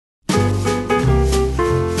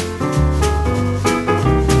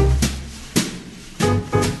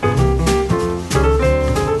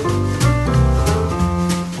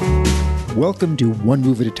Welcome to One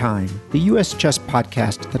Move at a Time, the U.S. Chess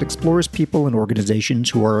podcast that explores people and organizations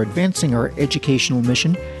who are advancing our educational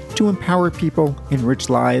mission to empower people, enrich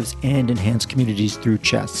lives, and enhance communities through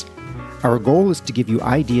chess. Our goal is to give you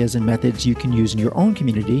ideas and methods you can use in your own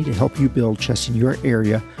community to help you build chess in your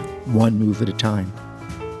area, one move at a time.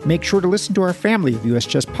 Make sure to listen to our family of U.S.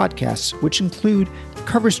 Chess podcasts, which include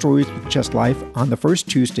Cover Stories with Chess Life on the first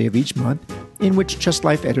Tuesday of each month, in which Chess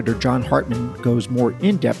Life editor John Hartman goes more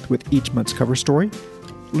in-depth with each month's cover story,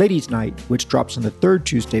 Ladies' Night, which drops on the third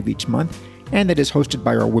Tuesday of each month, and that is hosted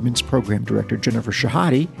by our women's program director Jennifer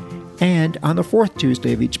Shahade, and on the fourth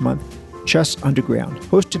Tuesday of each month, Chess Underground,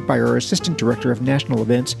 hosted by our assistant director of national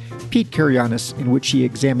events, Pete Karianis, in which he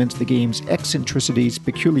examines the game's eccentricities,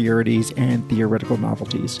 peculiarities, and theoretical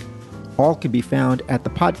novelties. All can be found at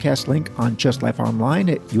the podcast link on Chess Life Online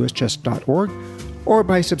at uschess.org, or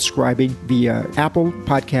by subscribing via Apple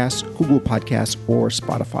Podcasts, Google Podcasts, or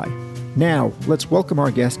Spotify. Now, let's welcome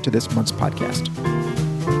our guest to this month's podcast.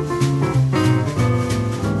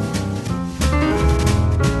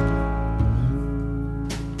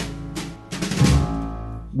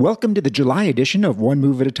 Welcome to the July edition of One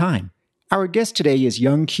Move at a Time. Our guest today is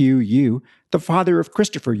Young-Kyu Yu, the father of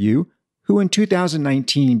Christopher Yu, who in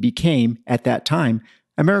 2019 became, at that time,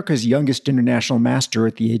 America's youngest international master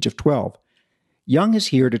at the age of 12. Young is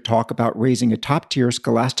here to talk about raising a top-tier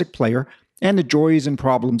scholastic player and the joys and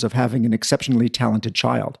problems of having an exceptionally talented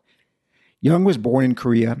child. Young was born in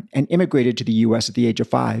Korea and immigrated to the U.S. at the age of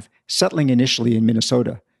 5, settling initially in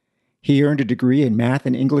Minnesota. He earned a degree in math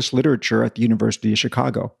and English literature at the University of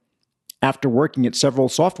Chicago. After working at several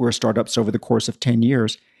software startups over the course of 10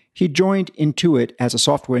 years, he joined Intuit as a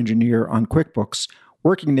software engineer on QuickBooks,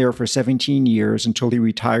 working there for 17 years until he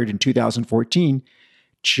retired in 2014,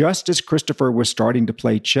 just as Christopher was starting to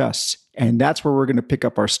play chess. And that's where we're going to pick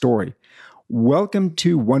up our story. Welcome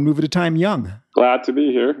to One Move at a Time, Young. Glad to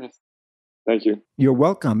be here. Thank you. You're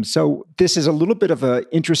welcome. So this is a little bit of an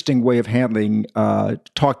interesting way of handling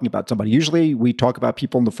talking about somebody. Usually we talk about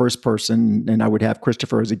people in the first person, and I would have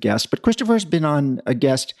Christopher as a guest. But Christopher's been on a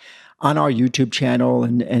guest on our YouTube channel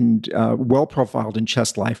and well-profiled in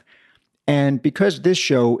Chess Life. And because this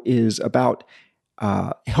show is about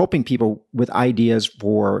helping people with ideas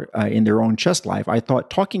for in their own chess life, I thought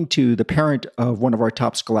talking to the parent of one of our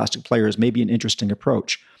top scholastic players may be an interesting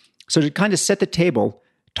approach. So to kind of set the table,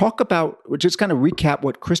 just kind of recap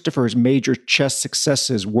what Christopher's major chess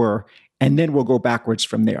successes were, and then we'll go backwards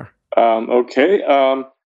from there. Okay.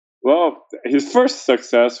 Well, his first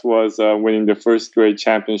success was winning the first grade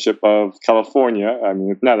championship of California. I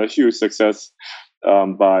mean, not a huge success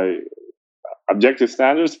by objective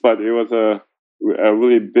standards, but it was a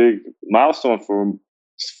really big milestone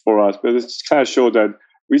for us. But it just kind of showed that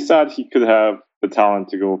we thought he could have the talent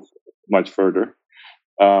to go much further.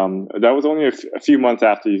 That was only a few months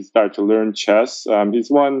after he started to learn chess.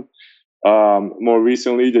 He's won more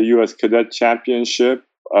recently the U.S. Cadet Championship,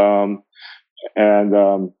 and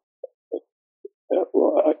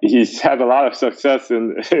he's had a lot of success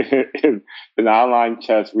in online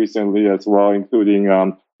chess recently as well, including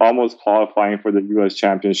almost qualifying for the U.S.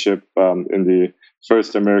 Championship in the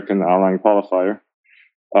first American online qualifier.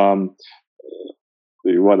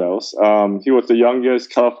 What else? He was the youngest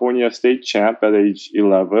California state champ at age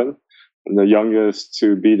 11, and the youngest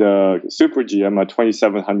to beat a Super GM, a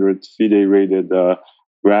 2,700 FIDE-rated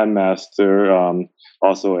grandmaster,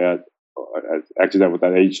 also actually that was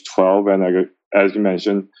at age 12, and as you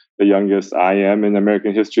mentioned, the youngest IM in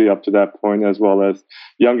American history up to that point, as well as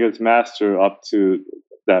youngest master up to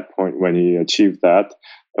that point when he achieved that.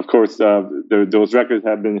 Of course, those records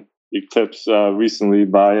have been eclipsed recently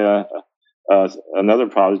by another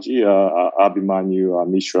prodigy, Abhimanyu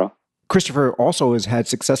Mishra. Christopher also has had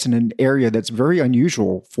success in an area that's very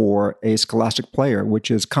unusual for a scholastic player,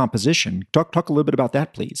 which is composition. Talk a little bit about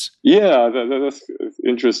that, please. Yeah, that's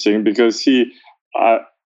interesting because he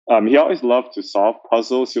always loved to solve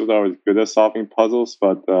puzzles. He was always good at solving puzzles,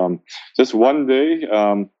 but just one day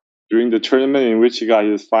during the tournament in which he got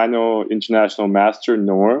his final international master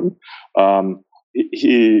norm,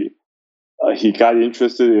 he got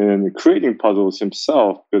interested in creating puzzles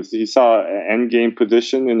himself because he saw an endgame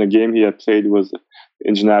position in the game he had played was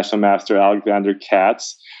international master Alexander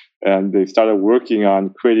Katz, and they started working on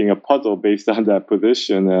creating a puzzle based on that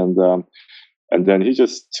position, and then he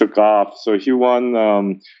just took off. So he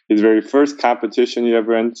won his very first competition he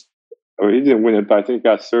ever entered, or he didn't win it, but I think he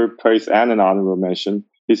got third place and an honorable mention.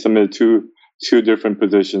 He submitted two different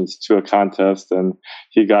positions to a contest, and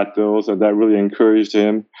he got those, and that really encouraged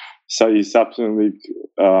him. So he subsequently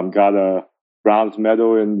got a bronze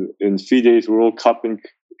medal in FIDE's World Cup in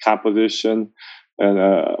composition, and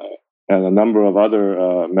and a number of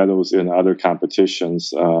other medals in other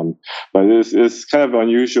competitions. But it's kind of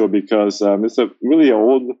unusual because it's a really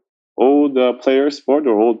old player sport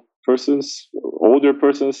or older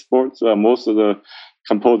person sport. Most of the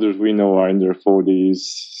composers we know are in their 40s,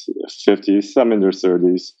 50s, some in their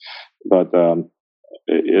 30s, but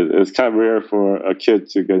it's kind of rare for a kid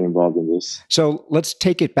to get involved in this. So let's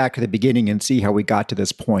take it back to the beginning and see how we got to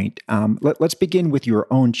this point. Let's begin with your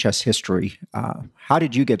own chess history. How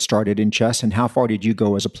did you get started in chess, and how far did you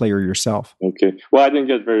go as a player yourself? Okay. Well, I didn't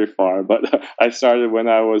get very far, but I started when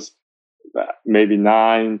I was maybe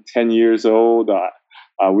 9, 10 years old.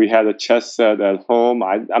 We had a chess set at home.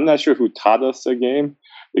 I'm not sure who taught us the game.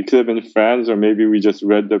 It could have been friends, or maybe we just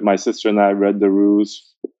my sister and I read the rules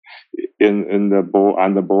in the board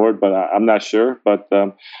on the board, but I'm not sure. But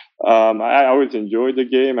I always enjoyed the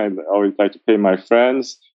game. I always liked to play my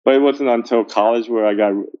friends. But it wasn't until college where I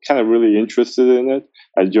got kind of really interested in it.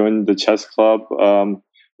 I joined the chess club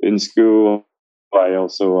in school. I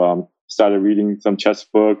also started reading some chess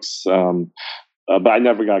books, but I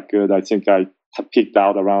never got good. I think I peaked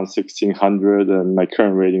out around 1600, and my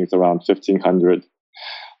current rating is around 1500.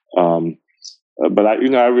 But I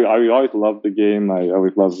always loved the game. I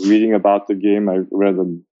always loved reading about the game. I read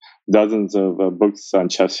dozens of books on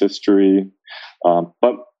chess history.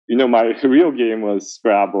 But my real game was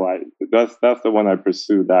Scrabble. That's the one I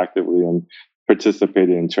pursued actively and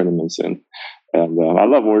participated in tournaments in. And I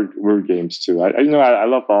love word games too. I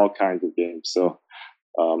love all kinds of games. So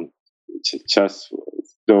chess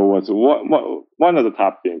though was one of the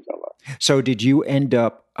top games I love. So did you end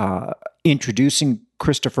up introducing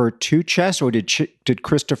Christopher to chess, or did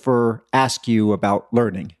Christopher ask you about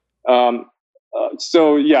learning?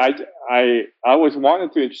 So yeah, I always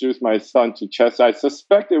wanted to introduce my son to chess. I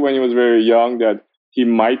suspected when he was very young that he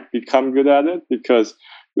might become good at it because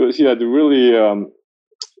he had really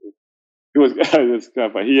he was he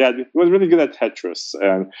was really good at Tetris,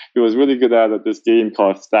 and he was really good at this game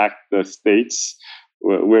called Stack the States,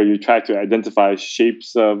 where you try to identify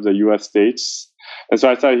shapes of the U.S. states. And so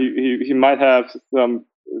I thought he might have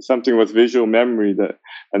something with visual memory that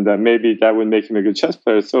maybe that would make him a good chess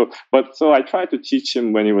player. So I tried to teach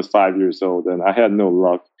him when he was 5 years old, and I had no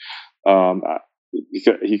luck.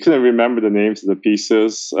 He couldn't remember the names of the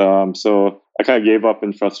pieces, so I kind of gave up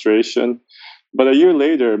in frustration. But a year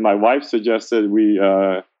later, my wife suggested we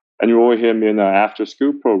enroll him in an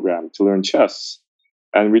after-school program to learn chess,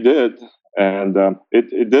 and we did. And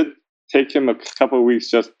it did take him a couple of weeks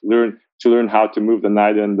just to learn how to move the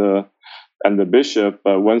knight and the bishop.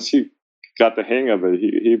 But once he got the hang of it,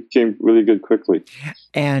 he became really good quickly.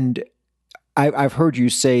 And I've heard you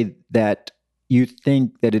say that you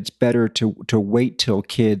think that it's better to wait till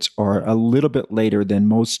kids are a little bit later than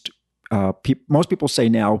most people say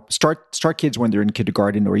now. Start kids when they're in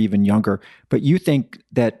kindergarten or even younger. But you think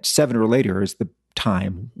that 7 or later is the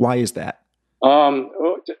time. Why is that?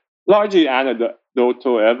 Largely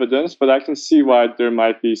anecdotal evidence, but I can see why there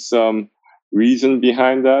might be some reason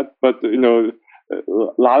behind that. But a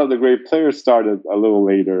lot of the great players started a little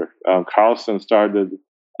later. Carlsen started.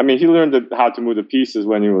 I mean, he learned how to move the pieces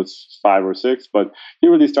when he was 5 or 6, but he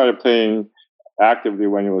really started playing actively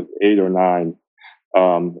when he was 8 or 9.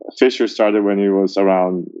 Fischer started when he was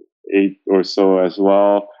around 8 or so as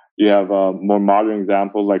well. You have more modern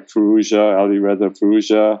examples like Firouzja, Alireza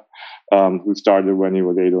Firouzja, who started when he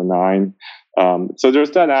was 8 or 9. So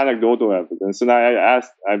there's that anecdotal evidence, and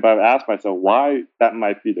I've asked myself why that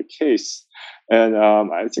might be the case, and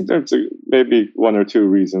I think there's maybe 1 or 2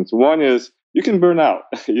 reasons. One is you can burn out.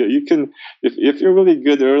 You can if you're really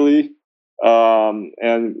good early,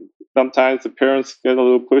 and sometimes the parents get a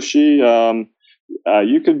little pushy.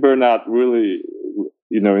 You can burn out really,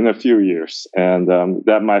 in a few years, and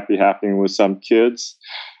that might be happening with some kids.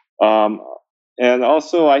 And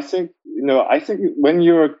also, I think when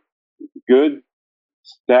you're good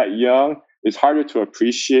that young, it's harder to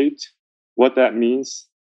appreciate what that means.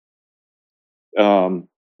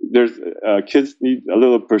 There's kids need a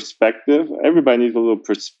little perspective. Everybody needs a little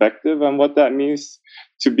perspective on what that means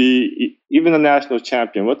to be even a national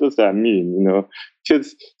champion. What does that mean?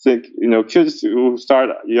 Kids think, kids who start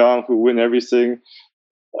young, who win everything,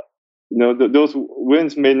 those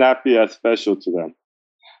wins may not be as special to them.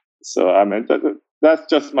 So I mean, that's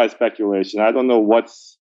just my speculation. I don't know what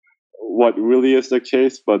really is the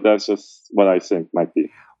case, but that's just what I think might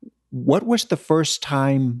be. What was the first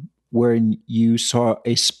time when you saw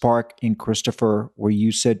a spark in Christopher where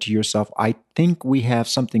you said to yourself, I think we have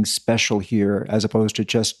something special here, as opposed to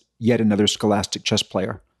just yet another scholastic chess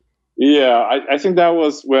player? Yeah, I think that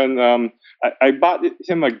was when I bought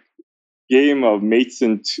him a game of Mates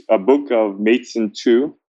a book of Mates in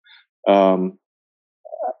 2. I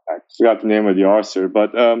forgot the name of the author,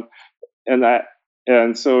 but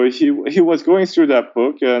and so he was going through that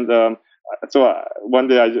book, and one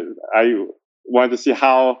day I wanted to see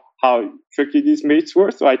how tricky these mates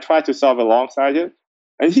were, so I tried to solve alongside him,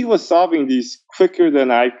 and he was solving these quicker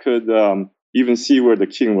than I could even see where the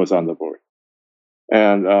king was on the board,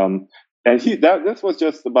 and this was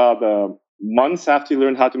just about months after he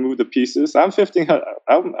learned how to move the pieces. I wasn't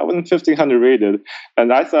 1500 rated,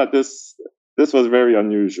 and I thought this was very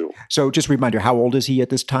unusual. So just a reminder, how old is he at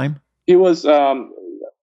this time? He was about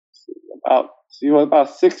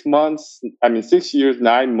 6 months. 6 years,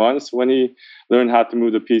 9 months when he learned how to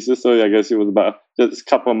move the pieces. So I guess he was about just a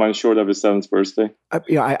couple of months short of his 7th birthday.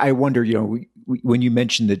 I wonder, when you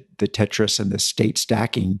mentioned the Tetris and the state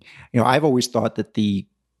stacking, I've always thought that the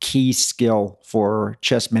key skill for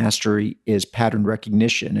chess mastery is pattern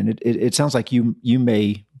recognition, and it sounds like you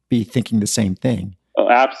may be thinking the same thing. Oh,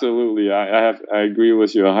 absolutely, I agree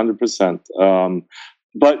with you 100%.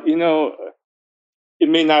 But it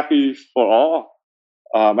may not be for all.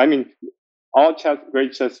 All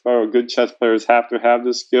great chess or good chess players have to have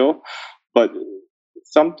this skill, but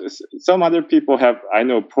some other people I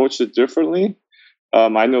know approached it differently.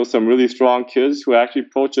 I know some really strong kids who actually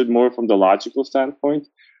approach it more from the logical standpoint,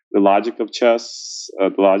 the logic of chess,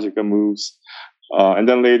 the logic of moves, and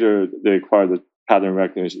then later they acquire the pattern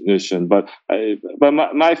recognition. But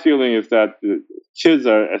my feeling is that the kids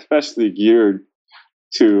are especially geared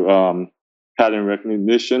to pattern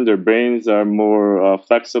recognition. Their brains are more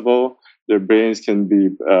flexible. Their brains can be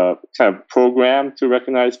kind of programmed to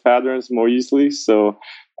recognize patterns more easily. So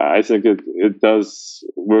I think it does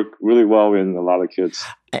work really well in a lot of kids.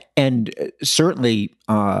 And certainly,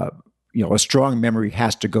 a strong memory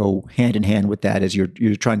has to go hand in hand with that as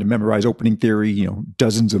you're trying to memorize opening theory,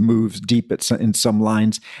 dozens of moves deep in some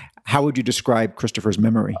lines. How would you describe Christopher's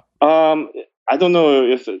memory? I don't know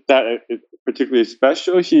if that is particularly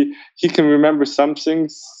special. He can remember some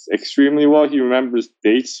things extremely well. He remembers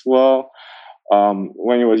dates well.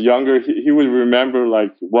 When he was younger, he would remember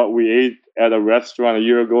like what we ate at a restaurant a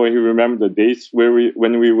year ago, and he remembered the dates when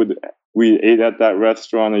we ate at that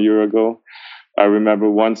restaurant a year ago. I remember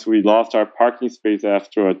once we lost our parking space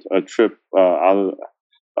after a trip out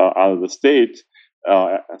of the state.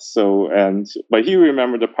 But he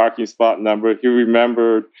remembered the parking spot number. He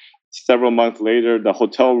remembered several months later the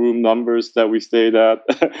hotel room numbers that we stayed at,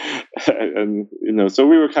 and so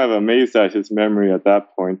we were kind of amazed at his memory at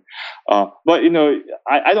that point. But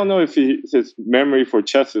I don't know if his memory for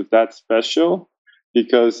chess is that special,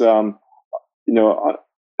 because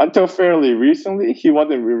until fairly recently he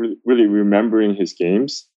wasn't really remembering his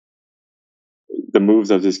games, the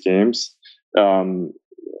moves of his games, and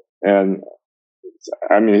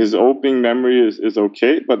his opening memory is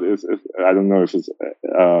okay, but I don't know if it's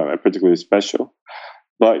particularly special.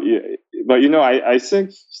 But I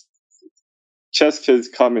think chess kids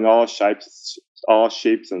come in all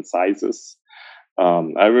shapes and sizes.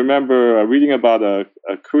 I remember reading about a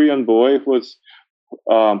Korean boy who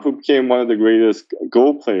became one of the greatest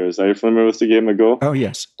Go players. Are you familiar with the game of Go? Oh,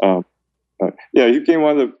 yes. He became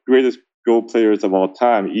one of the greatest Go players of all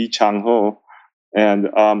time, Lee Chang-ho,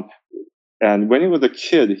 and when he was a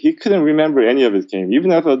kid, he couldn't remember any of his games.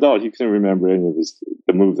 Even as an adult, he couldn't remember any of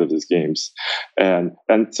the moves of his games. And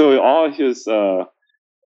so all his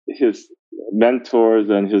mentors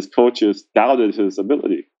and his coaches doubted his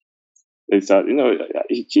ability. They thought,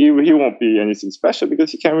 he won't be anything special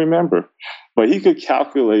because he can't remember. But he could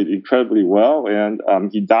calculate incredibly well, and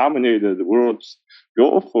he dominated the world's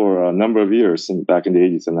Go for a number of years back in the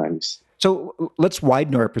 80s and 90s. So let's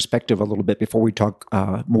widen our perspective a little bit before we talk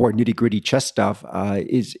more nitty-gritty chess stuff.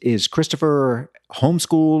 Is Christopher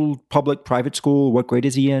homeschooled, public, private school? What grade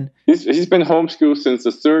is he in? He's been homeschooled since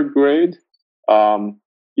the 3rd grade.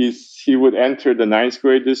 He would enter the 9th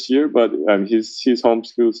grade this year, but he's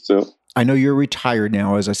homeschooled still. I know you're retired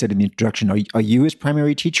now, as I said in the introduction. Are you his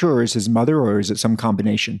primary teacher, or is his mother, or is it some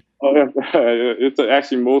combination? It's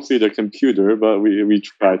actually mostly the computer, but we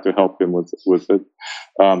try to help him with it.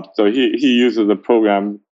 So he uses a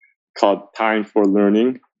program called Time for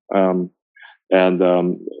Learning, and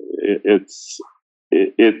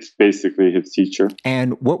it's basically his teacher.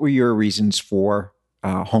 And what were your reasons for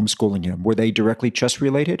homeschooling him? Were they directly chess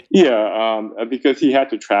related? Yeah, because he had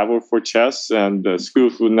to travel for chess, and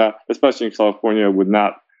schools would not, especially in California, would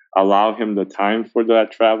not allow him the time for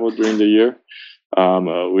that travel during the year.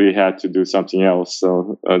 We had to do something else,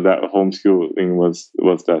 so that homeschooling was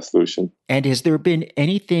that solution. And has there been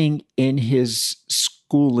anything in his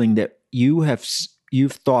schooling that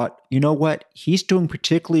you've thought, what, he's doing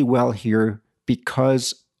particularly well here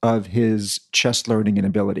because of his chess learning and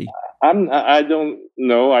ability? I don't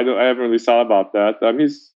know. I haven't really thought about that.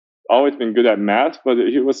 He's always been good at math, but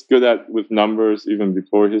he was good at with numbers even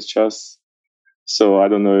before his chess. So I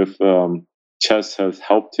don't know if chess has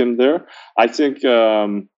helped him there. I think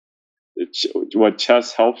what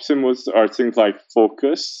chess helps him with are things like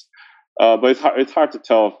focus. But it's hard to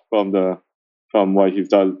tell from what he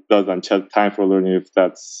does on chess time for learning if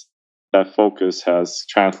that focus has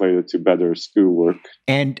translated to better schoolwork.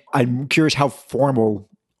 And I'm curious how formal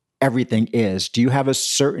everything is. Do you have a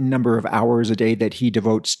certain number of hours a day that he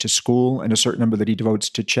devotes to school and a certain number that he devotes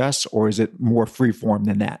to chess, or is it more freeform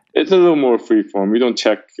than that? It's a little more freeform. We don't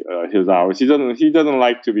check his hours. He doesn't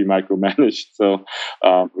like to be micromanaged, so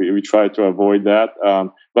we try to avoid that.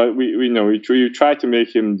 But we try to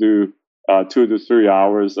make him do 2 to 3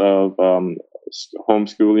 hours of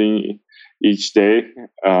homeschooling each day.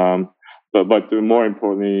 But more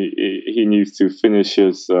importantly, he needs to finish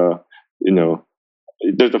his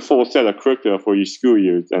there's a full set of curricula for each school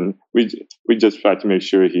year, and we just try to make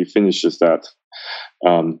sure he finishes that.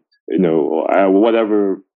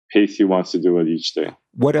 Whatever pace he wants to do it each day.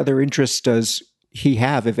 What other interests does he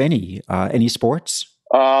have, if any? Any sports?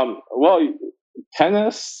 Well,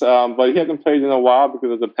 tennis, but he hasn't played in a while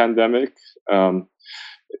because of the pandemic.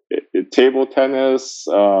 Table tennis.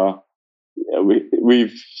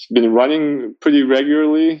 We've been running pretty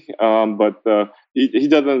regularly, but he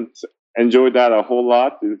doesn't enjoy that a whole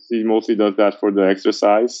lot. He mostly does that for the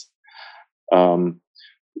exercise. So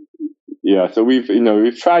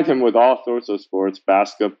we've tried him with all sorts of sports: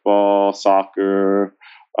 basketball, soccer,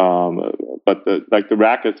 but the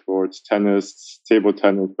racket sports, tennis, table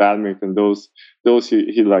tennis, badminton, those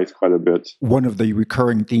he likes quite a bit. One of the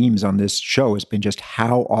recurring themes on this show has been just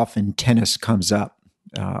how often tennis comes up.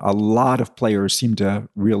 A lot of players seem to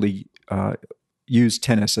really use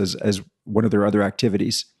tennis as one of their other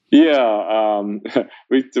activities. Yeah,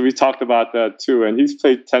 we talked about that too, and he's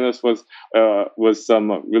played tennis with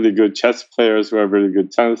some really good chess players who are really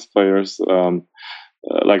good tennis players,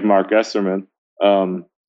 like Mark Esserman.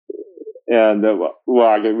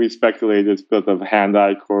 We speculated it's because of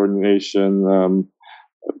hand-eye coordination,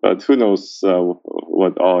 but who knows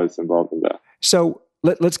what all is involved in that. So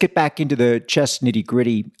let's get back into the chess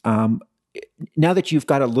nitty-gritty. Now that you've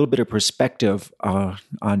got a little bit of perspective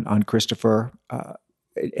on Christopher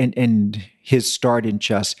and his start in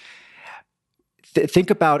chess, think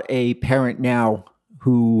about a parent now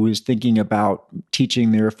who is thinking about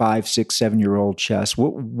teaching their 5, 6, 7-year-old chess.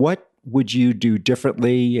 What would you do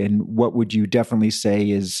differently, and what would you definitely say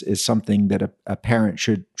is something that a parent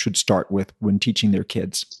should start with when teaching their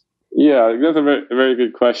kids? Yeah, that's a very, very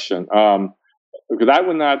good question. Because I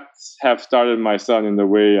would not have started my son in the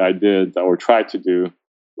way I did or tried to do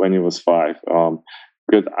when he was 5.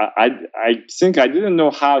 Because I think I didn't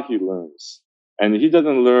know how he learns, and he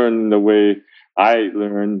doesn't learn the way I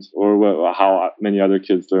learned or how many other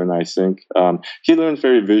kids learn. I think he learns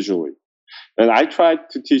very visually, and I tried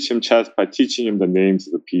to teach him chess by teaching him the names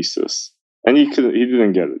of the pieces, and he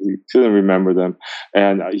didn't get it. He couldn't remember them,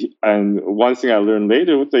 and one thing I learned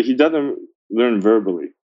later was that he doesn't learn verbally.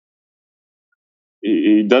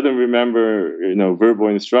 He doesn't remember, verbal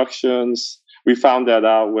instructions. We found that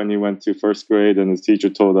out when he went to first grade, and his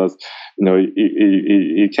teacher told us,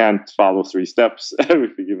 he can't follow 3 steps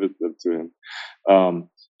if we give it to him.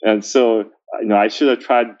 And so, I should have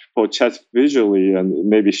tried to play chess visually and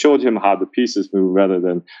maybe showed him how the pieces move rather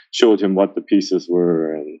than showed him what the pieces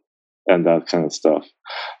were and that kind of stuff.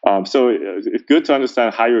 So it's good to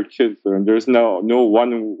understand how your kids learn. There's no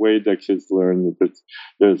one way that kids learn.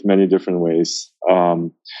 There's many different ways.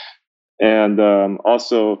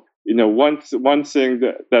 Also, one thing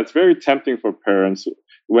that's very tempting for parents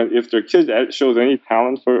if their kid shows any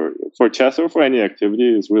talent for chess or for any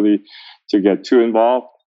activity is really to get too involved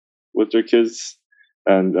with their kids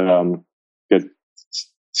and get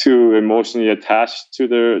too emotionally attached to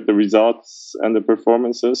the results and the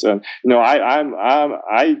performances. And I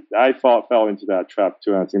fell into that trap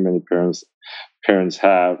too. I think many parents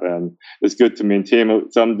have, and it's good to maintain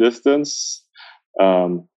some distance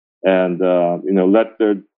and let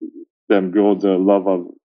them grow the love of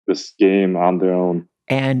this game on their own.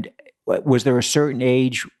 And was there a certain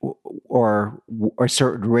age or a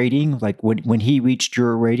certain rating? Like when he reached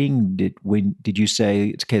your rating, did you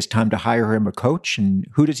say it's time to hire him a coach? And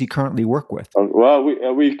who does he currently work with? Well,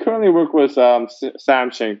 we currently work with Sam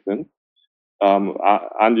Shankton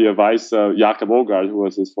on the advice of Jakob Ogard, who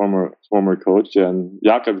was his former coach, and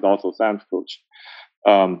Jakob is also Sam's coach.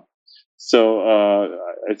 So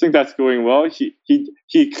I think that's going well.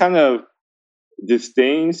 He kind of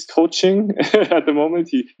disdains coaching at the moment.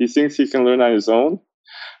 He thinks he can learn on his own.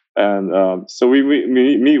 And so we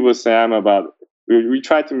meet with Sam about. We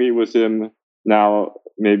try to meet with him now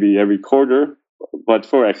maybe every quarter, but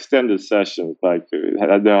for extended sessions, like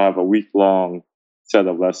they'll have a week long set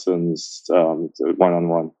of lessons, one on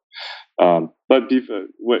one. But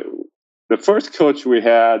the first coach we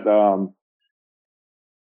had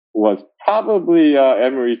was probably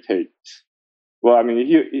Emery Tate. Well, I mean,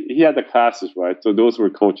 he had the classes, right? So those were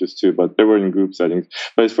coaches too, but they were in group settings.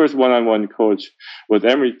 But his first one-on-one coach was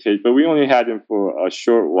Emery Tate, but we only had him for a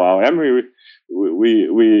short while. Emery,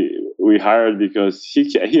 we hired because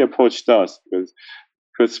he approached us because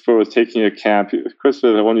Christopher was taking a camp.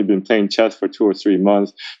 Christopher had only been playing chess for 2 or 3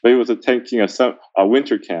 months, but he was taking a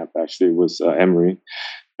winter camp. Actually, was Emery,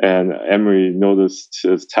 and Emery noticed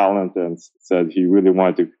his talent and said he really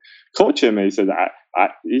wanted to coach him. And he said,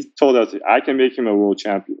 he told us I can make him a world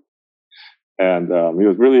champion, and he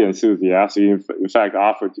was really enthusiastic. He in fact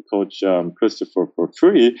offered to coach Christopher for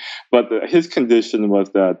free, but his condition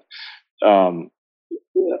was that.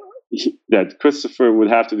 That Christopher would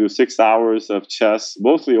have to do 6 hours of chess,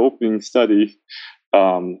 mostly opening study,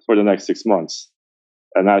 for the next 6 months.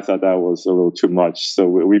 And I thought that was a little too much. So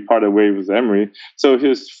we parted ways with Emery. So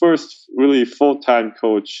his first really full-time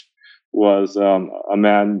coach was a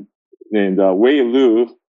man named Wei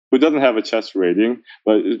Lu, who doesn't have a chess rating,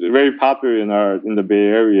 but is very popular in the Bay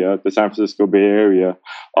Area, the San Francisco Bay Area,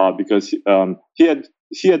 because he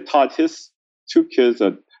had taught his 2 kids,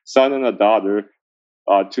 a son and a daughter,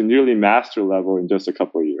 to nearly master level in just a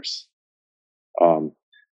couple of years.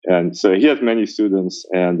 And so he has many students.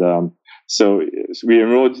 And so we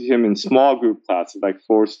enrolled him in small group classes, like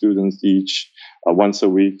 4 students each, once a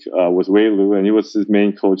week with Wei Lu. And he was his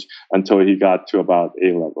main coach until he got to about A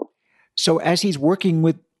level. So as he's working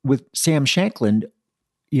with Sam Shankland,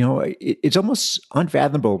 it's almost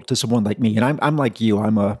unfathomable to someone like me. And I'm like you,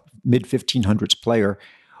 I'm a mid-1500s player.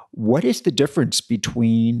 What is the difference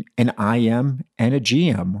between an IM and a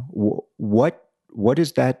GM? What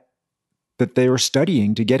is that they are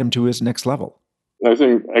studying to get him to his next level? I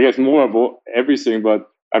guess more of everything,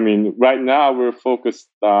 but I mean, right now we're focused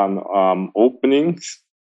on openings,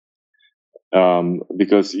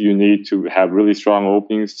 because you need to have really strong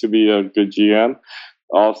openings to be a good GM.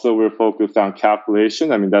 Also, we're focused on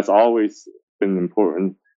calculation. I mean, that's always been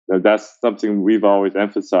important. That's something we've always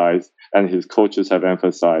emphasized, and his coaches have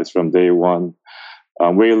emphasized from day one.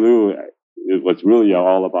 Wei Lu, it was really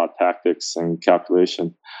all about tactics and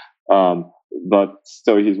calculation. But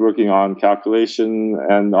so he's working on calculation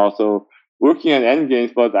and also working on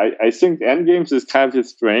endgames. But I think endgames is kind of his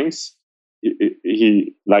strengths.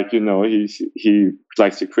 He likes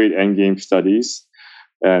to create endgame studies,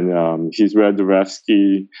 and he's read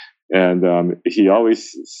Dorefsky. And he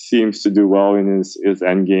always seems to do well in his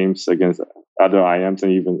end games against other IMs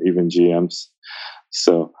and even GMs.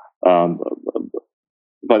 So,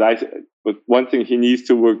 but one thing he needs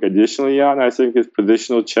to work additionally on, I think, is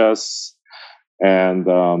positional chess and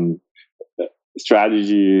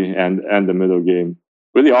strategy and the middle game.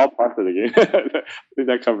 Really, all parts of the game. I think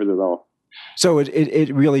that covers it all. So it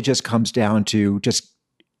really just comes down to just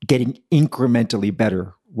getting incrementally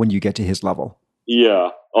better when you get to his level. Yeah,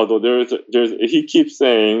 although he keeps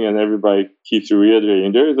saying, and everybody keeps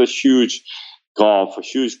reiterating, there is a huge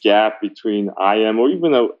gap between IM or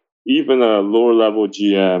even a lower level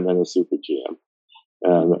GM and a super GM,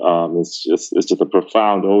 and it's just a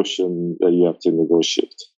profound ocean that you have to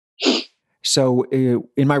negotiate. So,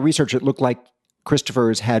 in my research, it looked like Christopher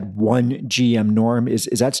has had 1 GM norm. Is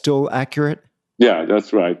that still accurate? Yeah,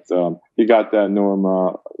 that's right. He got that norm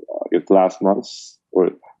last month,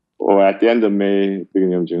 or at the end of May,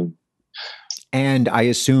 beginning of June. And I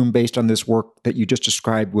assume, based on this work that you just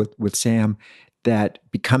described with Sam, that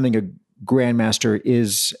becoming a grandmaster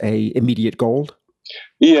is a immediate goal?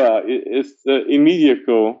 Yeah, it's the immediate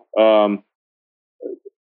goal.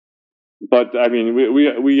 But I mean,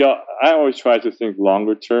 I always try to think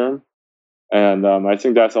longer term, and I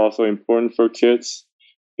think that's also important for kids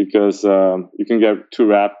because you can get too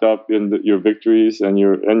wrapped up in your victories and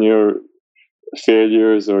your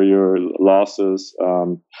failures or your losses,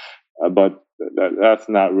 but that's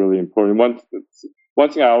not really important. One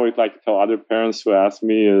thing I always like to tell other parents who ask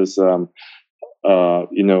me is,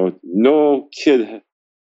 no kid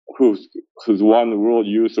who's won the World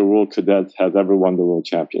Youth or World Cadet has ever won the World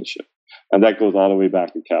Championship, and that goes all the way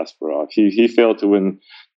back to Kasparov. He failed to win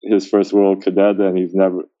his first World Cadet, and he's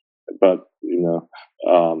never. But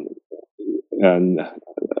and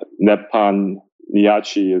Nepan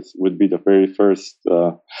Niachi would be the very first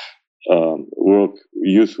World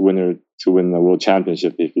Youth winner to win the World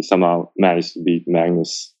Championship if he somehow managed to beat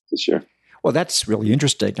Magnus this year. Well, that's really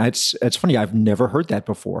interesting. It's funny. I've never heard that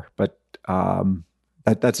before, but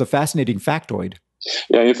that's a fascinating factoid.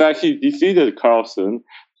 Yeah, in fact, he defeated Carlsen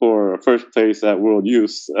for first place at World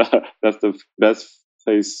Youth. That's the best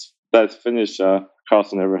finish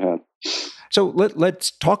Carlsen ever had. So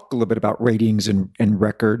let's talk a little bit about ratings and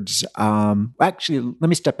records. Actually, let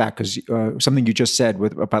me step back because something you just said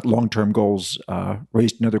about long-term goals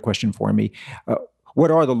raised another question for me. What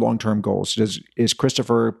are the long-term goals? Is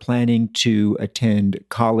Christopher planning to attend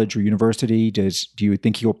college or university? Do you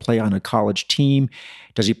think he will play on a college team?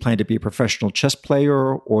 Does he plan to be a professional chess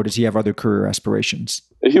player, or does he have other career aspirations?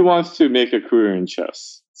 He wants to make a career in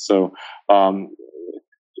chess. So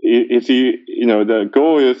if the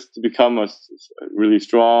goal is to become a really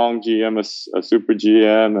strong GM, a super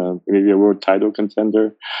GM, maybe a world title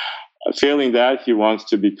contender. Failing that, he wants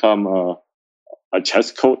to become a chess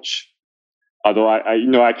coach. Although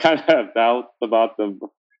I kind of have doubts about the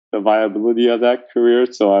viability of that career.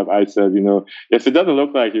 So I said, if it doesn't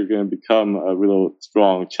look like you're going to become a real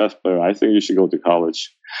strong chess player, I think you should go to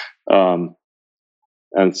college.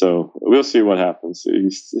 And so we'll see what happens.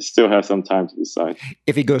 He still has some time to decide.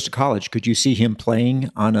 If he goes to college, could you see him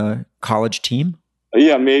playing on a college team?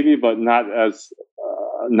 Yeah, maybe, but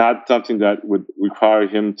not something that would require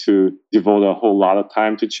him to devote a whole lot of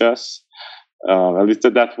time to chess. At least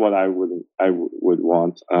that's what I would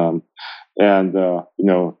want. I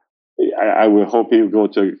would hope he would go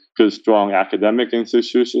to a good, strong academic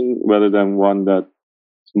institution rather than one that's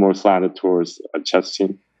more slanted towards a chess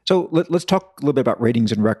team. So let's talk a little bit about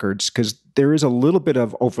ratings and records, because there is a little bit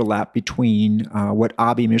of overlap between what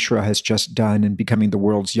Abhi Mishra has just done in becoming the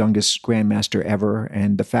world's youngest grandmaster ever,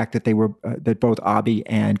 and the fact that that both Abhi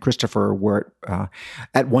and Christopher were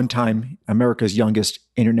at one time America's youngest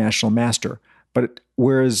international master. But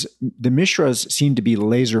whereas the Mishras seem to be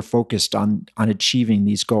laser focused on achieving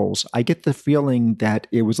these goals, I get the feeling that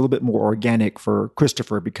it was a little bit more organic for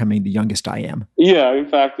Christopher becoming the youngest IM. Yeah, in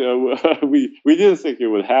fact, we didn't think it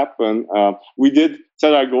would happen. We did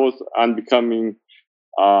set our goals on becoming,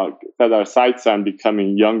 set our sights on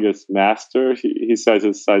becoming youngest master. He set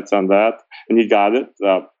his sights on that, and he got it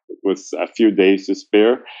with a few days to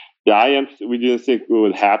spare. The IM, we didn't think it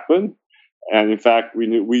would happen. And in fact, we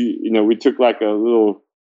took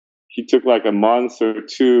he took like a month or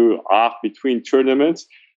two off between tournaments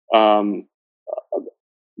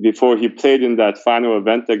before he played in that final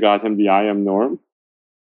event that got him the IM norm.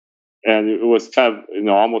 And it was kind of,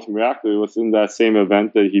 almost miraculous. It was in that same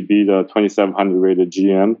event that he beat a 2700 rated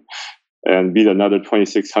GM and beat another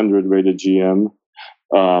 2600 rated GM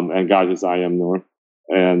and got his IM norm.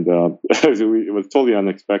 And it was totally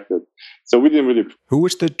unexpected. So we didn't really. Who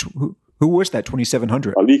was that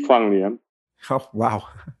 2700? Li Kuang-lian. Oh, wow.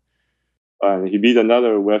 He beat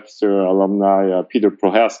another Webster alumni, Peter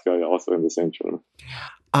Prohaska, also in the same tournament.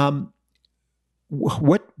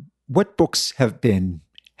 What books have been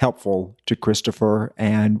helpful to Christopher,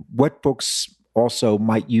 and what books also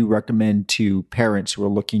might you recommend to parents who are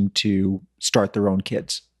looking to start their own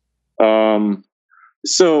kids?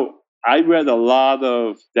 So I read a lot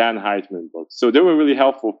of Dan Heisman books. So they were really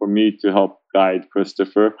helpful for me to help guide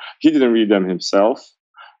Christopher. He didn't read them himself.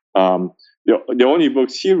 The only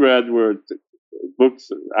books he read were books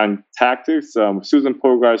on tactics. Susan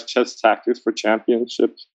Polgar's Chess Tactics for Champions,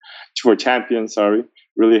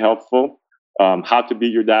 really helpful. How to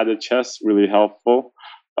Beat Your Dad at Chess, really helpful.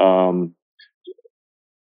 But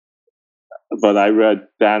I read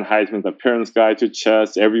Dan Heisman's Appearance Guide to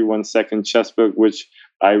Chess, Everyone's Second Chess Book, which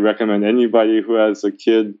I recommend anybody who has a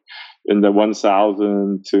kid in the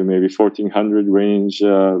 1,000 to maybe 1,400 range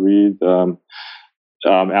read.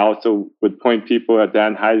 I also would point people at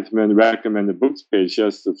Dan Heisman recommended books page.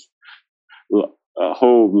 Just a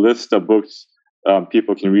whole list of books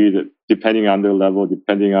people can read it, depending on their level,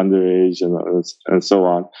 depending on their age, and so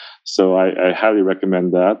on. So I highly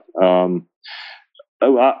recommend that.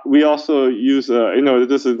 We also use,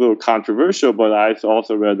 this is a little controversial, but I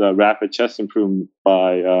also read Rapid Chess Improvement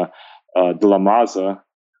by De La Maza.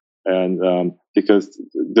 And because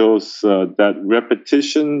that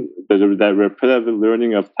repetition, that repetitive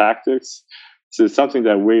learning of tactics, is something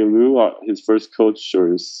that Wei Lu, his first coach or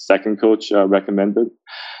his second coach, recommended,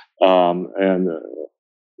 and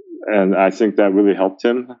I think that really helped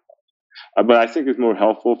him. But I think it's more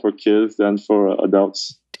helpful for kids than for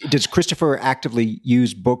adults. Does Christopher actively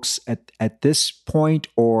use books at this point,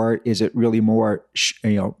 or is it really more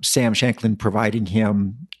Sam Shanklin providing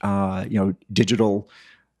him digital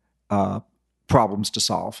problems to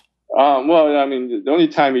solve? Well, I mean, the only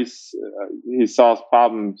time he solves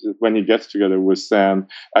problems is when he gets together with Sam.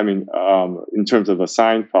 I mean, in terms of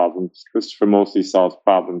assigned problems, Christopher mostly solves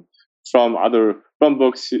problems from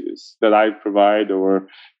books that I provide, or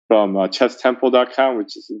from chesstemple.com,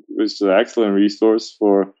 which is an excellent resource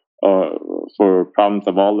for problems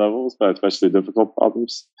of all levels, but especially difficult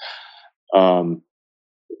problems. And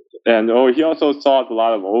he also taught a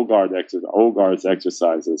lot of Ogard's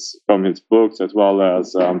exercises from his books, as well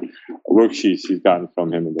as worksheets he's gotten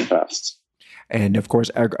from him in the past. And of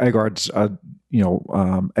course, Ogard's an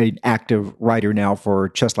active writer now for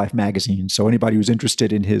Chess Life magazine. So anybody who's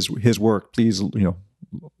interested in his work, please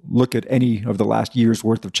look at any of the last year's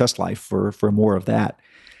worth of Chess Life for more of that.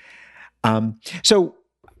 So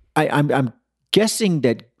I'm guessing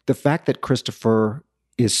that the fact that Christopher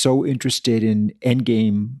is so interested in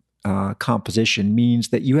endgame composition means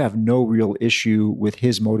that you have no real issue with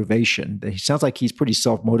his motivation. He sounds like he's pretty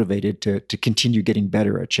self-motivated to continue getting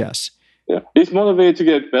better at chess. Yeah, he's motivated to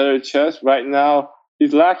get better at chess. Right now,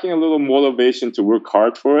 he's lacking a little motivation to work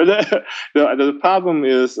hard for it. The problem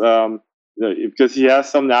is because he has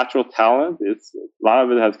some natural talent. A lot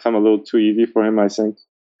of it has come a little too easy for him, I think.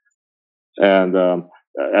 And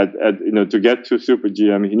to get to Super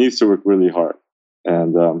GM, he needs to work really hard.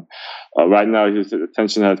 And right now, his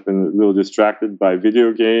attention has been a little distracted by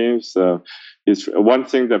video games. One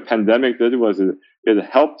thing the pandemic did was it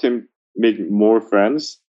helped him make more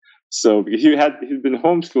friends. So he'd been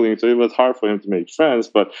homeschooling, so it was hard for him to make friends.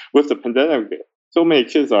 But with the pandemic, so many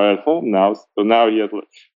kids are at home now. So now he has a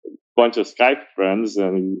bunch of Skype friends,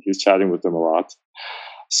 and he's chatting with them a lot.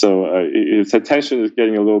 So his attention is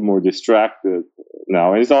getting a little more distracted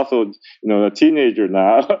now. And he's also, a teenager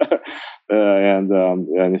now,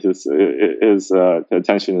 and his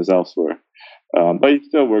attention is elsewhere. But he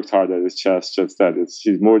still works hard at his chess, just that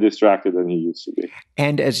he's more distracted than he used to be.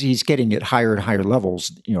 And as he's getting at higher and higher levels,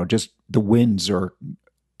 just the wins are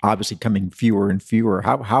obviously coming fewer and fewer.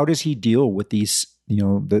 How does he deal with these,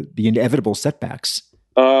 the inevitable setbacks?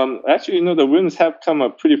 Actually, the wins have come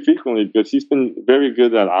up pretty frequently because he's been very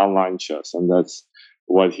good at online chess, and that's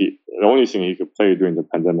the only thing he could play during the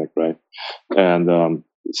pandemic, right? And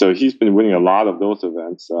so he's been winning a lot of those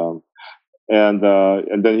events. And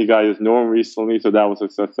then he got his norm recently, so that was a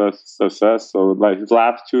success. So like his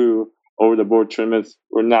last two over the board tournaments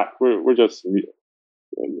we're just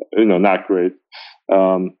not great.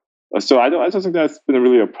 So I don't think that's been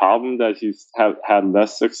really a problem that he's had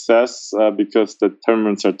less success because the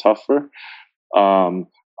tournaments are tougher.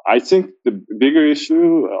 I think the bigger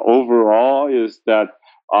issue overall is that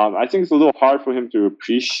I think it's a little hard for him to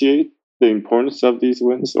appreciate the importance of these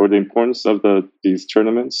wins or the importance of these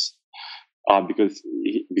tournaments.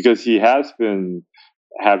 Because he has been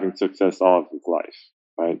having success all of his life,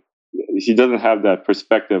 right? He doesn't have that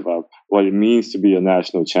perspective of what it means to be a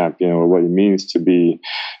national champion or what it means to be,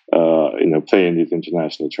 play in these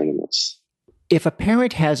international tournaments. If a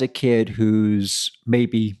parent has a kid who's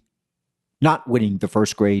maybe not winning the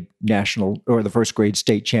first grade national or the first grade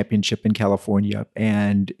state championship in California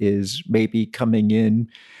and is maybe coming in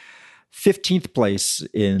 15th place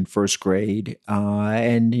in first grade,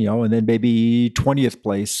 and then maybe 20th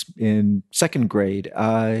place in second grade.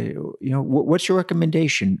 What's your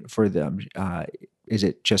recommendation for them? Is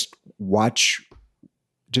it just watch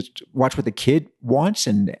what the kid wants,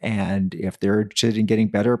 and if they're interested in getting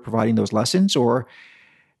better, providing those lessons, or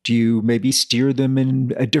do you maybe steer them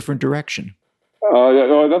in a different direction?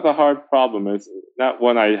 That's a hard problem. It's not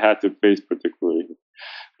one I had to face particularly.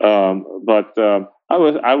 But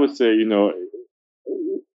I would say,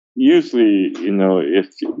 usually, if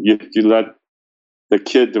you let the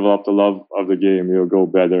kid develop the love of the game, he'll go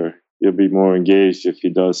better. He'll be more engaged if he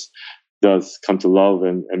does come to love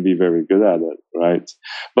and be very good at it, right?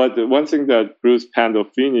 But the one thing that Bruce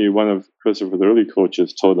Pandolfini, one of Christopher's early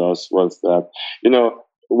coaches, told us was that,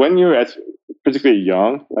 when you're particularly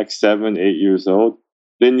young, like 7, 8 years old,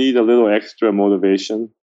 they need a little extra motivation.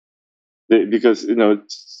 Because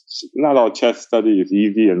not all chess study is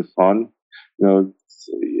easy and fun.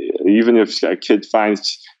 Even if a kid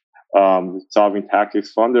finds solving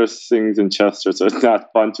tactics fun, there's things in chess that are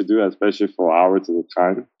not fun to do, especially for hours at a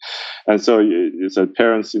time. And so,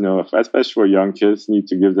 parents, especially for young kids, need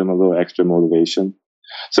to give them a little extra motivation.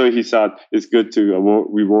 So he thought it's good to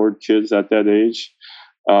reward kids at that age.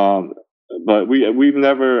 But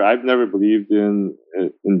I've never believed in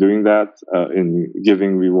doing that, in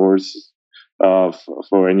giving rewards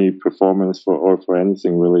for any performance or for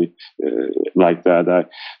anything really like that.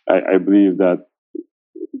 I believe that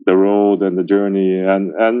the road and the journey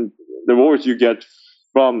and the rewards you get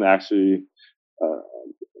from actually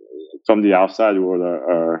from the outside world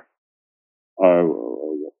are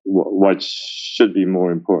what should be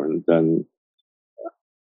more important than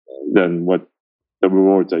what the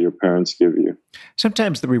rewards that your parents give you.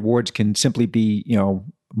 Sometimes the rewards can simply be,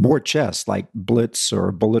 more chess, like Blitz or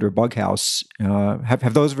Bullet or Bughouse.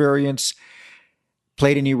 Have those variants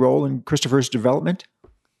played any role in Christopher's development?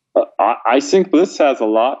 I think Bliss has a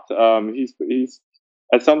lot. He's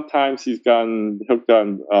and sometimes he's gotten hooked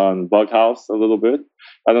on Bughouse a little bit.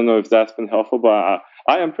 I don't know if that's been helpful, but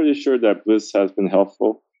I am pretty sure that Bliss has been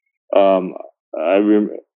helpful. Um,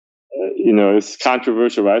 it's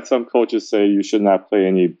controversial, right? Some coaches say you should not play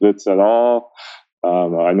any Blitz at all.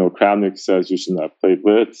 I know Kramnik says you should not play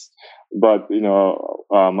Blitz, but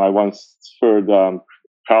I once heard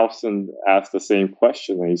Carlson asked the same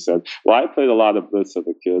question, and he said, "Well, I played a lot of Blitz as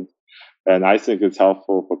a kid, and I think it's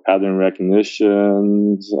helpful for pattern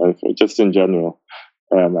recognition, just in general."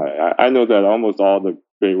 And I know that almost all the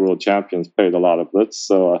great world champions played a lot of Blitz,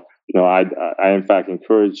 so I in fact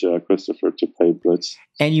encourage Christopher to play Blitz.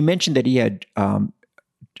 And you mentioned that he had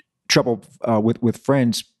trouble with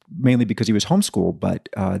friends, mainly because he was homeschooled. But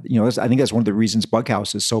I think that's one of the reasons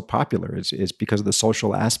Bughouse is so popular is because of the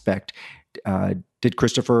social aspect. Did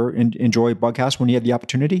Christopher enjoy Bughouse when he had the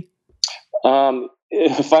opportunity?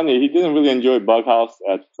 Funny, he didn't really enjoy Bughouse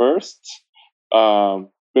at first,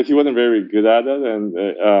 but he wasn't very good at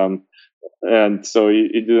it, and so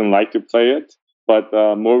he didn't like to play it. But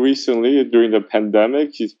more recently, during the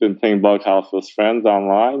pandemic, he's been playing Bughouse with friends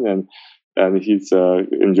online, and he's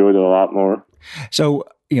enjoyed it a lot more. So,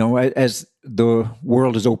 as the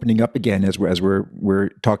world is opening up again, as we're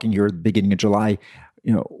talking here at the beginning of July,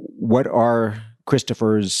 what are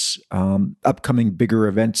Christopher's upcoming bigger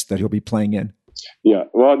events that he'll be playing in? Yeah,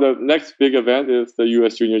 well, the next big event is the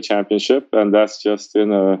U.S. Junior Championship, and that's just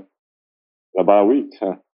in about a week.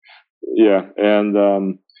 Yeah, and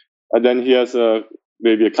then he has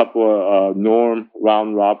maybe a couple of norm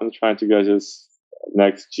round robins trying to get his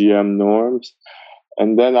next GM norms,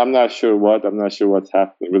 and then I'm not sure what's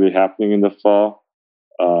really happening in the fall.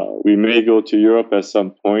 We may go to Europe at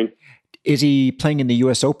some point. Is he playing in the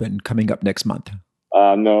U.S. Open coming up next month?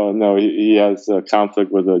 No, he has a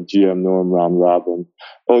conflict with a GM norm round robin.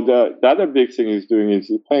 Oh, the other big thing he's doing is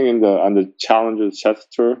he's playing on the Challengers Chess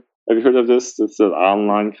Tour. Have you heard of this? It's an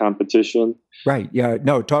online competition. Right. Yeah.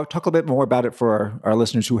 No. Talk a little bit more about it for our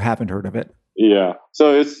listeners who haven't heard of it. Yeah.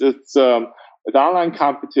 So it's an online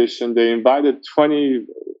competition. They invited 20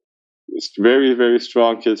 very, very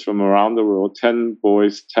strong kids from around the world, 10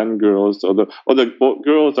 boys, 10 girls. The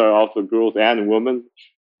girls are also girls and women.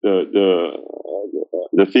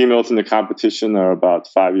 The females in the competition are about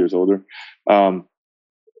 5 years older, but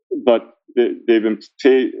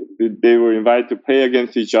they were invited to play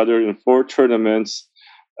against each other in 4 tournaments,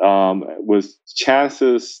 with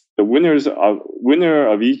chances. The winner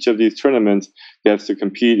of each of these tournaments gets to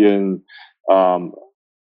compete in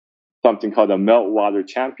something called the Meltwater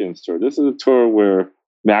Champions Tour. This is a tour where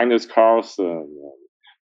Magnus Carlsen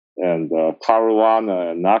and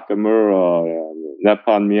Caruana and Nakamura and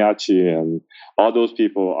Nippon Miyachi and all those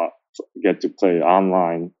people get to play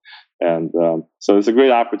online. And so it's a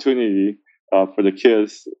great opportunity for the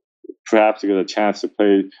kids perhaps to get a chance to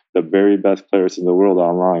play the very best players in the world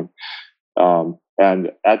online.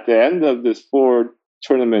 And at the end of this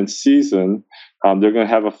 4-tournament season, they're going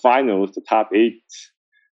to have a finals. The top 8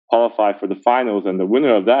 qualify for the finals, and the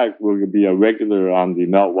winner of that will be a regular on the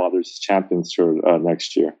Meltwaters Champions Tour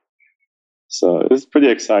next year. So it's pretty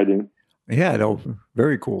exciting. Yeah, no,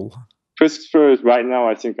 very cool. Christopher is right now,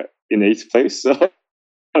 I think, in 8th place. So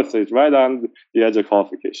it's right on the edge of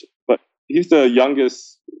qualification. But he's the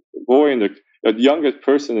youngest boy the youngest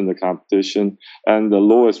person in the competition and the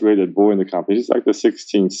lowest rated boy in the competition. He's like the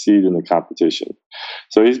 16th seed in the competition.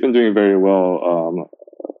 So he's been doing very well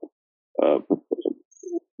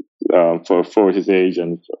for his age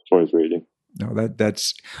and for his rating. No,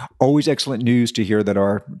 that's always excellent news to hear that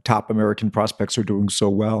our top American prospects are doing so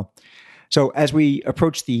well. So as we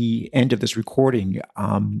approach the end of this recording,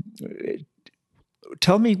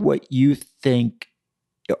 tell me what you think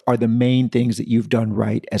are the main things that you've done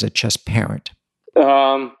right as a chess parent.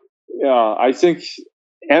 I think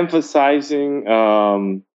emphasizing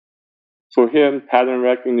for him pattern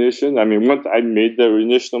recognition. I mean, once I made the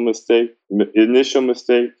initial mistake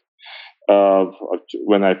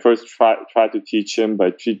when I first tried to teach him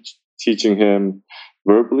by teaching him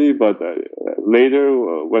verbally, but later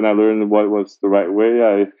when I learned what was the right way,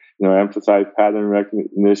 I emphasized pattern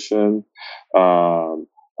recognition.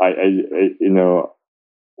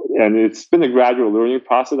 And it's been a gradual learning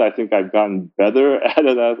process. I think I've gotten better at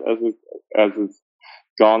it as it's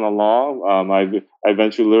gone along. I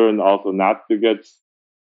eventually learned also not to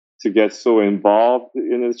get so involved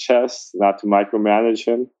in his chess, not to micromanage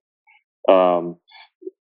him.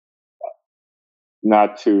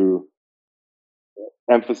 not to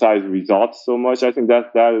emphasize results so much. I think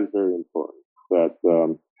that is very important. That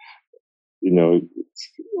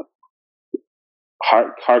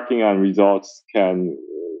harking on results can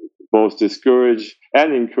both discourage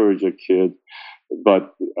and encourage a kid.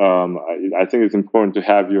 But I think it's important to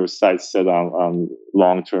have your sights set on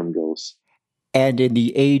long-term goals. And in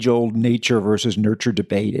the age-old nature versus nurture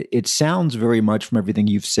debate, it sounds very much from everything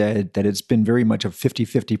you've said that it's been very much a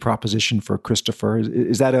 50-50 proposition for Christopher.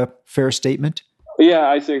 Is that a fair statement? Yeah,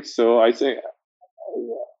 I think so. I think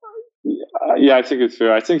it's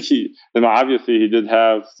fair. I think obviously he did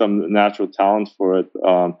have some natural talent for it.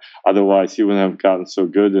 Otherwise, he wouldn't have gotten so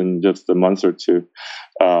good in just a month or two.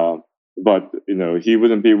 But he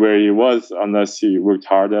wouldn't be where he was unless he worked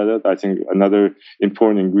hard at it. I think another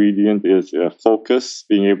important ingredient is focus,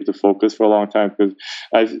 being able to focus for a long time. Because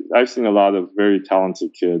I've seen a lot of very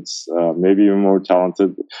talented kids, maybe even more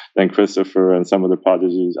talented than Christopher and some of the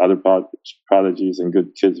other prodigies and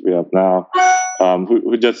good kids we have now,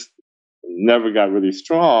 who just never got really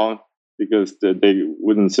strong because they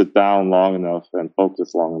wouldn't sit down long enough and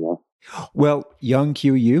focus long enough. Well, Young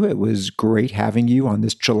Kyu Yu, it was great having you on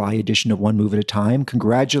this July edition of One Move at a Time.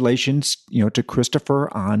 Congratulations, to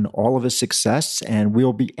Christopher on all of his success, and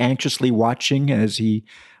we'll be anxiously watching as he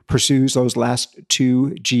pursues those last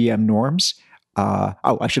 2 GM norms.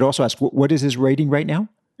 I should also ask, what is his rating right now?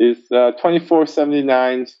 It's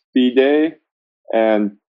 2479 FIDE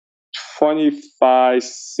and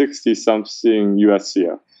 2560 something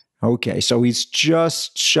USCF. Okay, so he's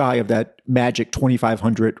just shy of that magic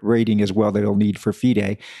 2,500 rating as well that he'll need for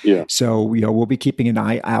FIDE. Yeah. So, we'll be keeping an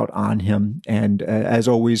eye out on him. And as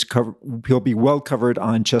always, he'll be well covered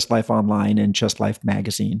on Chess Life Online and Chess Life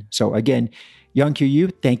Magazine. So again, Young Kyu Yu,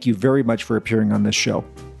 thank you very much for appearing on this show.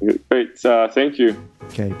 Great. Thank you.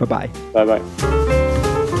 Okay, bye-bye. Bye-bye.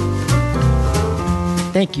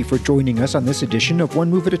 Thank you for joining us on this edition of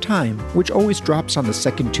One Move at a Time, which always drops on the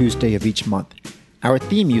second Tuesday of each month. Our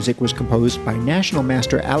theme music was composed by National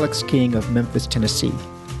Master Alex King of Memphis, Tennessee.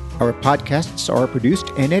 Our podcasts are produced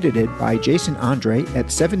and edited by Jason Andre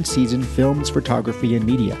at 7 Season Films, Photography, and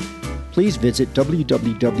Media. Please visit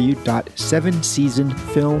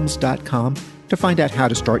www.7seasonfilms.com to find out how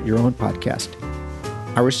to start your own podcast.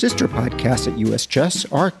 Our sister podcasts at US Chess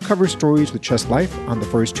are Cover Stories with Chess Life on the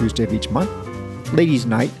first Tuesday of each month, Ladies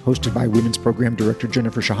Night, hosted by Women's Program Director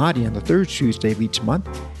Jennifer Shahadi on the third Tuesday of each month,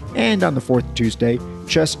 and on the fourth Tuesday,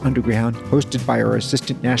 Chess Underground, hosted by our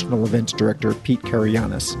Assistant National Events Director, Pete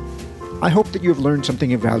Karayanis. I hope that you have learned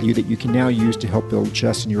something of value that you can now use to help build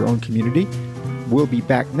chess in your own community. We'll be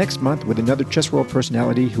back next month with another Chess World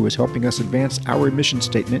personality who is helping us advance our mission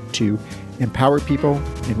statement to empower people,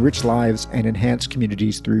 enrich lives, and enhance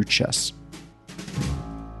communities through chess.